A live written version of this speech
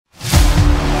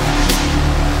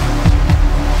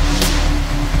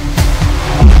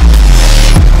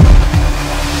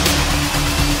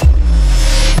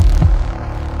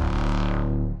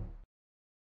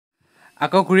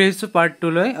আকৌ ঘূৰি আহিছোঁ পাৰ্ট 2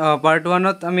 লৈ পাৰ্ট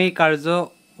 1ত আমি কাৰ্য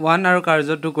 1 আৰু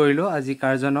কাৰ্য 2 কৰিলোঁ আজি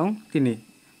কাৰ্য নং 3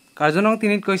 কাৰ্য নং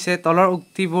 3ত কৈছে তলৰ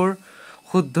উক্তিবোৰ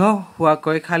শুদ্ধ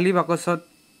হোৱাকৈ খালী বাকচত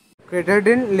গ্ৰেটাৰ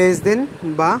দেন লেছ দেন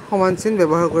বা সমান চিন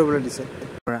ব্যৱহাৰ কৰিবলৈ দিছে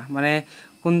মানে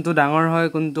কোনটো ডাঙৰ হয়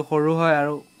কোনটো সৰু হয়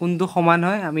আৰু কোনটো সমান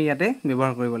হয় আমি ইয়াতে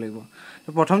ব্যৱহাৰ কৰিব লাগিব তো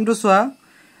প্ৰথমটো চোৱা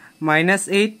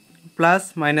 -8 প্লাস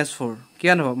 -4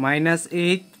 কিমান হ'ব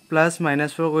 -8 প্লাস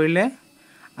 -4 কৰিলে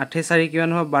 8 4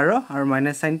 কিমান হ'ব 12 আৰু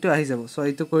মাইনাস সাইনটো আহি যাব সো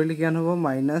এইটো কৰিলে কিমান হ'ব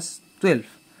 -12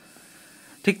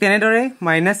 ঠিক তেনেদৰে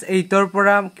 -8 ৰ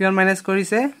পৰা কিমান মাইনাস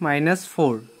কৰিছে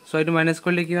 -4 সো এইটো মাইনাস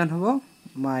কৰিলে কিমান হ'ব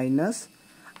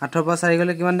 -8 ৰ পৰা 4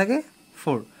 গলে কিমান থাকে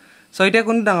 4 সো এটা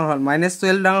কোনটো ডাঙৰ হ'ল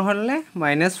 -12 ডাঙৰ হ'ল নে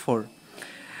 -4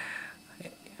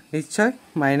 নিশ্চয়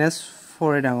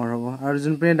 -4 ডাঙৰ হ'ব আৰু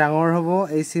যোনপিনে ডাঙৰ হ'ব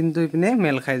এই চিনটো ইপিনে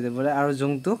মেল খাই যাব আৰু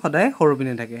জংটো সদায় সৰু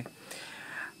পিনে থাকে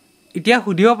এতিয়া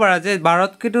খুদিব পাৰা যে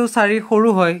 12 কেটো 4 সৰু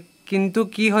হয় কিন্তু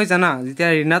কি হয় জানা যেতিয়া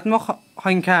ঋণাত্মক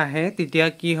সংখ্যা আহে তেতিয়া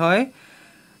কি হয়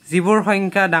যিবোৰ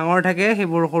সংখ্যা ডাঙৰ থাকে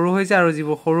হেবোৰ সৰু হৈ যায় আৰু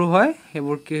যিবোৰ সৰু হয়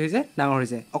হেবোৰ কি হৈ যায় ডাঙৰ হৈ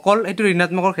যায় অকল এটো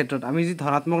ঋণাত্মকৰ ক্ষেত্ৰত আমি যদি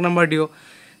ধনাত্মক নম্বৰ দিও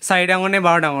 4 ডাঙৰ নে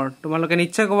 12 ডাঙৰ তোমালোকে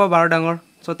নিশ্চয় ক'বা 12 ডাঙৰ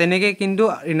সো তেনেকে কিন্তু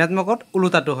ঋণাত্মকত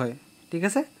উলুটাটো হয় ঠিক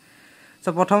আছে সো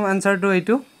প্ৰথম আনসাৰটো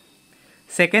এইটো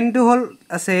সেকেন্ডটো হল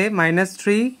আছে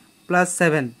 -3 +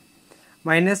 7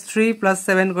 -3 +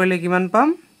 7 কৰিলে কিমান পাম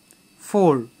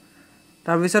 4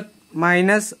 তাৰ পিছত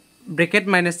মাইনাস ব্ৰেকেট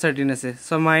 -13 আছে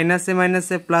সো মাইনাসে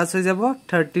মাইনাসে প্লাস হৈ যাব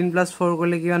 13 + 4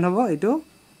 কৰিলে কিমান হ'ব এটো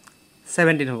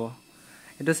 17 হ'ব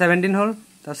এটো 17 হল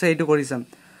তাছে এটো কৰি চাম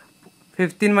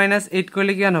 15 - 8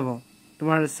 কৰিলে কিমান হ'ব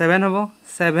তোমাৰ 7 হ'ব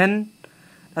 7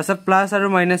 তাছে প্লাস আৰু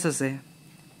মাইনাস আছে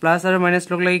প্লাস আৰু মাইনাস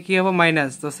লগ লাগি কি হ'ব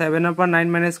মাইনাস তো 7 ৰ পৰা 9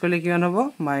 মাইনাস কৰিলে কিমান হ'ব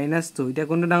 -2 এটা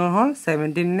কোনটো ডাঙৰ হ'ল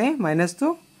 17 নে -2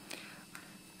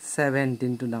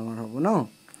 17 টো ডাঙৰ হ'ব ন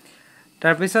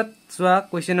তাৰ পিছত চোৱা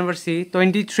কোৱেশ্চন নম্বৰ সি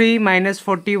 23 -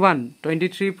 41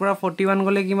 23 পৰা 41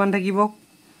 গলে কিমান থাকিব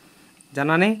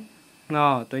জানা নে ন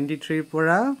 23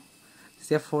 পৰা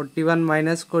যে 41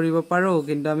 মাইনাস কৰিব পাৰো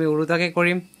কিন্তু আমি উৰুটাকে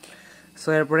কৰিম সো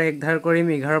এৰ পৰা এক ধাৰ কৰিম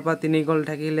 11 পৰা 3 গল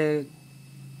থাকিলে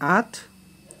 8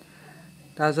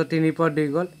 তাৰপিছত 3 পৰা 2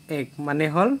 গল 1 মানে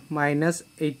হল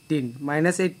 -18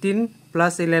 -18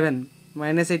 + 11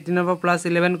 -18 ৰ পৰা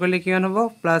 +11 কৰিলে কিমান হ'ব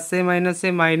প্লাসে মাইনাসে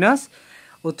মাইনাস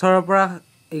 18 ৰ পৰা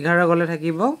 11 গলে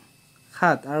থাকিব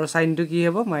 7 আৰু সাইনটো কি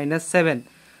হ'ব -7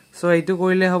 সো এইটো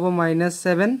কৰিলে হ'ব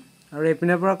 -7 আৰু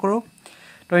এপিনৰ পৰা কৰো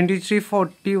 23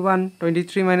 41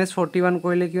 23 - 41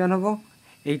 কৰিলে কিমান হ'ব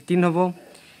 18 হ'ব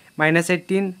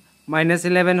 -18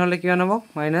 -11 হলে কিমান হ'ব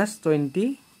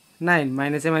 -29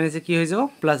 মাইনাসে মাইনাসে কি হৈ যাব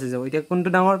প্লাস হৈ যাব এতিয়া কোনটো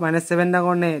ডাঙৰ -7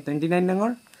 ডাঙৰ নে 29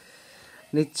 ডাঙৰ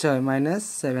নিশ্চয়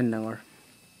 -7 ডাঙৰ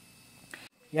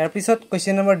ইয়াৰ পিছত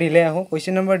কোৱেশ্চন নম্বৰ দিলে আহো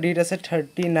কোৱেশ্চন নম্বৰ ডিত আছে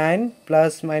 39 +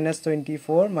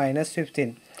 -24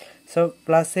 -15 সো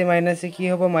প্লাসে মাইনাসে কি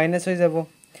হ'ব মাইনাস হৈ যাব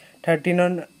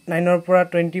 39 ৰ পৰা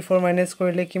 24 মাইনাস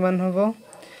কৰিলে কিমান হ'ব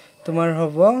তোমাৰ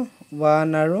হ'ব 1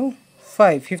 আৰু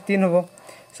 5 15 হ'ব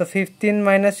সো 15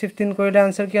 - 15 কৰিলে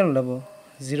আনসাৰ কি ওলাব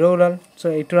 0 ওলাল সো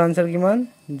এইটোৰ আনসাৰ কিমান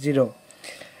 0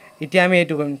 এতিয়া আমি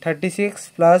এইটো কৰিম 36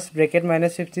 প্লাস ব্ৰেকেট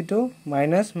 -52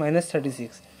 মাইনাস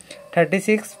 -36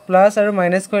 36 প্লাস আৰু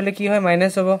মাইনাস কৰিলে কি হয়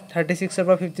মাইনাস হ'ব 36 ৰ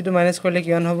পৰা 52 মাইনাস কৰিলে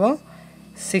কিমান হ'ব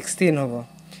 16 হ'ব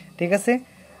ঠিক আছে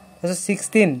তাৰপিছত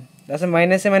 16 তাৰপিছত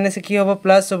মাইনাসে মাইনাসে কি হ'ব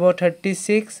প্লাস হ'ব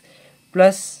 36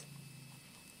 প্লাস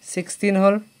 16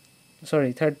 হল সৰি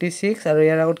 36 আৰু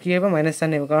ইয়াৰ আগত কি হ'ব মাইনাস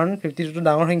সাইন হ'ব কাৰণ 52 টো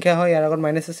ডাঙৰ সংখ্যা হয় ইয়াৰ আগত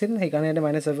মাইনাস আছিল সেই কাৰণে এটা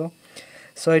মাইনাস হ'ব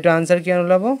সো এইটো আনসাৰ কি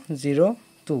ওলাব 0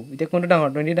 2 এটা কোনটো ডাঙৰ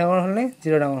 20 ডাঙৰ হল নে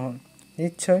 0 ডাঙৰ হল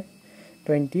নিশ্চয়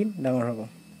 20 ডাঙৰ হ'ব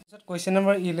তাৰপিছত কোৱেশ্চন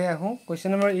নম্বৰ ই লে আহো কোৱেশ্চন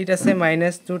নম্বৰ ই আছে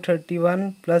 -231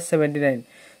 + 79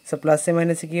 সো প্লাসে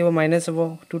মাইনাসে কি হ'ব মাইনাস হ'ব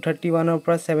 231 ৰ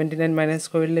পৰা 79 মাইনাস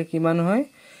কৰিলে কিমান হয়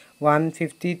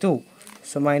 152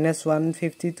 সো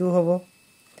 -152 হ'ব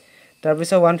তাৰ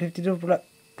পিছত 152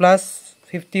 প্লাস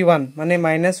 51 মানে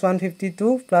 -152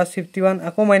 প্লাস 51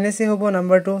 আকৌ মাইনাসে হ'ব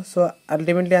নাম্বাৰটো সো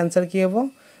আলটিমেটলি আনসাৰ কি হ'ব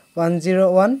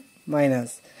 101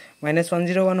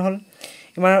 -101 হল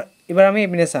এবাৰ আমি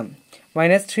এপিনে চাম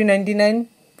 -399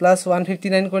 প্লাস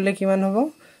 159 কৰিলে কিমান হ'ব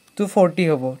 240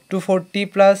 হ'ব 240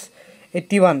 প্লাস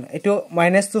 81 এটো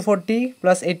 -240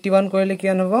 প্লাস 81 কৰিলে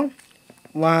কিমান হ'ব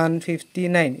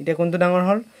 159 এটা কোনটো ডাঙৰ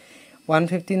হল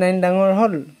 159 ডাঙৰ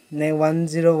হল নে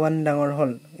 101 ডাঙৰ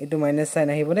হল এটো মাইনাস সাইন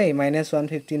আহিব দেই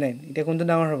 -159 এটা কোনটো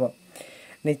ডাঙৰ হ'ব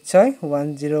নিশ্চয়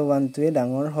 101 টোৱে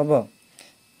ডাঙৰ হ'ব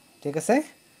ঠিক আছে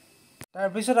তাৰ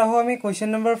পিছত আহো আমি কোৱেশ্চন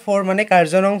নম্বৰ 4 মানে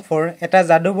কাৰ্য নং 4 এটা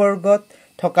যাদু বৰ্গত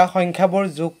থকা সংখ্যাবোৰ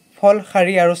যোগফল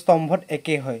শাৰী আৰু স্তম্ভত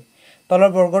একে হয়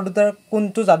তলৰ বৰ্গ দুটাৰ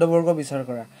কোনটো যাদু বৰ্গ বিচাৰ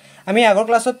কৰা আমি আগৰ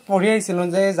ক্লাছত পঢ়ি আহিছিলো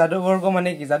যে যাদু বৰ্গ মানে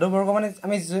কি যাদু বৰ্গ মানে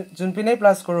আমি যোনপিনে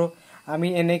প্লাস কৰো আমি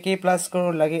এনেকে প্লাস কৰো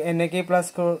লাগে এনেকে প্লাস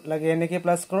কৰো লাগে এনেকে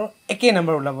প্লাস কৰো একে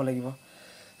নম্বৰ ওলাব লাগিব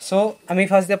সো আমি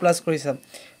ফাৰ্স্ট ডে প্লাস কৰিছাম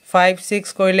 5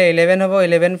 6 কৰিলে 11 হ'ব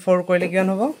 11 4 কৰিলে কিমান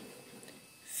হ'ব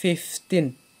 15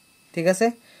 ঠিক আছে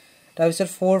তাৰ পিছত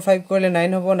 4 5 কৰিলে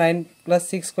 9 হ'ব 9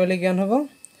 + 6 কৰিলে কিমান হ'ব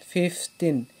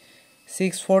 15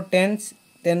 6 4 10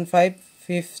 10 5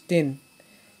 15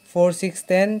 4 6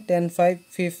 10 10 5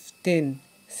 15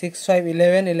 6 5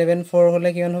 11 11 4 হলে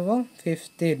কিমান হ'ব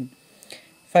 15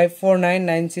 5 4 9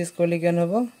 9 6 কৰিলে কিমান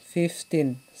হ'ব 15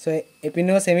 সো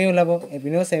এপিনেও সেমি ওলাব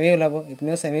এপিনেও সেমি ওলাব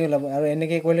এপিনেও সেমি ওলাব আৰু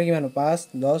এনেকে কৰিলে কিমান 5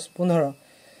 10 15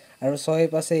 আৰু 6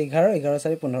 5 11 11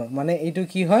 4 15 মানে এইটো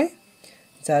কি হয়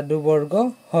যাদু বৰ্গ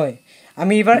হয়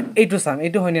আমি এবাৰ এইটো চাম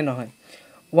এইটো হয়নে নহয়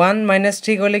 1 -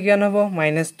 3 কৰিলে কিমান হ'ব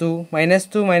 -2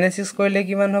 -2 -6 কৰিলে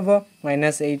কিমান হ'ব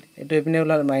 -8 এটো এপিনে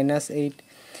ওলাল -8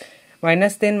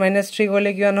 -10 - 3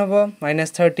 কৰিলে কিমান হ'ব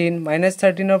 -13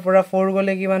 -13 ৰ পৰা 4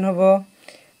 গলে কিমান হ'ব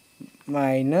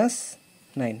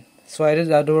 -9 সো এইটো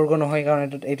যাদু বৰ্গ নহয় কাৰণ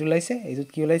এইটো ওলাইছে এইটো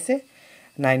কি ওলাইছে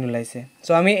 9 ওলাইছে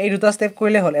সো আমি এই দুটা স্টেপ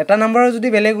কৰিলে হল এটা নম্বৰ যদি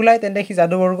বেলেগ ওলাই তেন্তে কি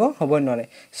যাদু বৰ্গ হ'ব নোৱাৰে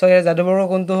সো ইয়াৰ যাদু বৰ্গ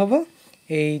কোনটো হ'ব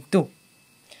এইটো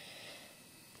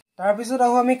তাৰ পিছত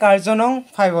আহো আমি কাৰ্যনং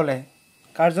 5 লে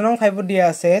কাৰ্যনং 5 দিয়া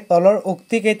আছে তলৰ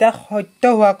উক্তি কেইটা সত্য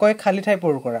হোৱাকৈ খালি ঠাই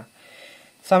পূৰণ কৰা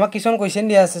সো আমাক কিছন কোৱেশ্চন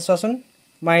দিয়া আছে চোৱাচোন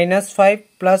 -5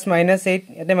 + -8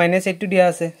 এতে -8 টো দিয়া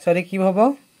আছে সৰি কি হ'ব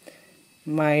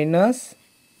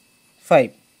 -5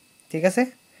 ঠিক আছে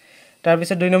তাৰ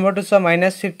পিছত 2 নম্বৰটো চোৱা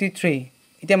 -53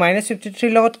 এতিয়া -53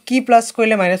 লগত কি প্লাস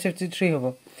কৰিলে -53 হ'ব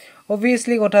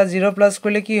obviously কথা 0 প্লাস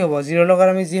কৰিলে কি হ'ব 0 লগত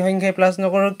আমি যি সংখ্যাই প্লাস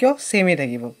নকৰো কিয় সেমই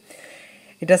থাকিব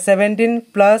এটা 17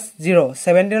 + 0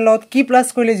 17 লগত কি প্লাস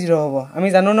কৰিলে 0 হ'ব আমি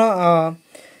জানো ন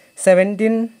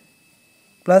 17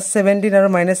 + 17 আৰু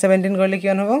 -17 কৰিলে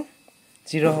কিমান হ'ব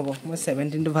 0 হ'ব মই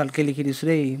 17 টো ভালকে লিখি দিছো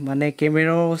দেই মানে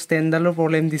কেমেৰা ষ্টেণ্ডালৰ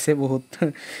প্ৰবলেম দিছে বহুত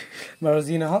বাৰু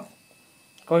যি নহক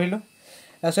কহিলো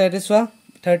আচ্ছা এতে চোৱা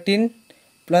 13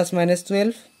 +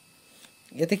 -12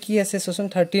 এতে কি আছে চোন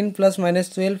 13 +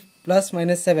 -12 +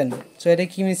 -7 সো এতে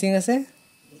কি মিসিং আছে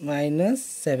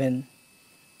 -7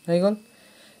 হৈ গল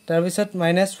তাৰ পিছত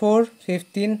 -4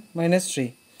 15 -3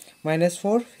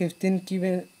 -4 15 কি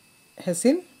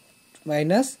আছিল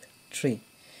 -3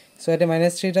 সো এতে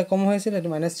 -3 টা কম হৈছিল এতে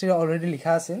 -3 অলৰেডি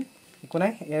লিখা আছে একো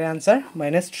নাই ইয়াৰ আনসাৰ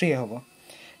 -3 হ'ব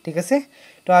ঠিক আছে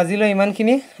তো আজিলৈ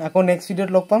ইমানখিনি আকৌ নেক্সট ভিডিঅত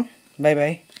লগ পাম বাই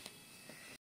বাই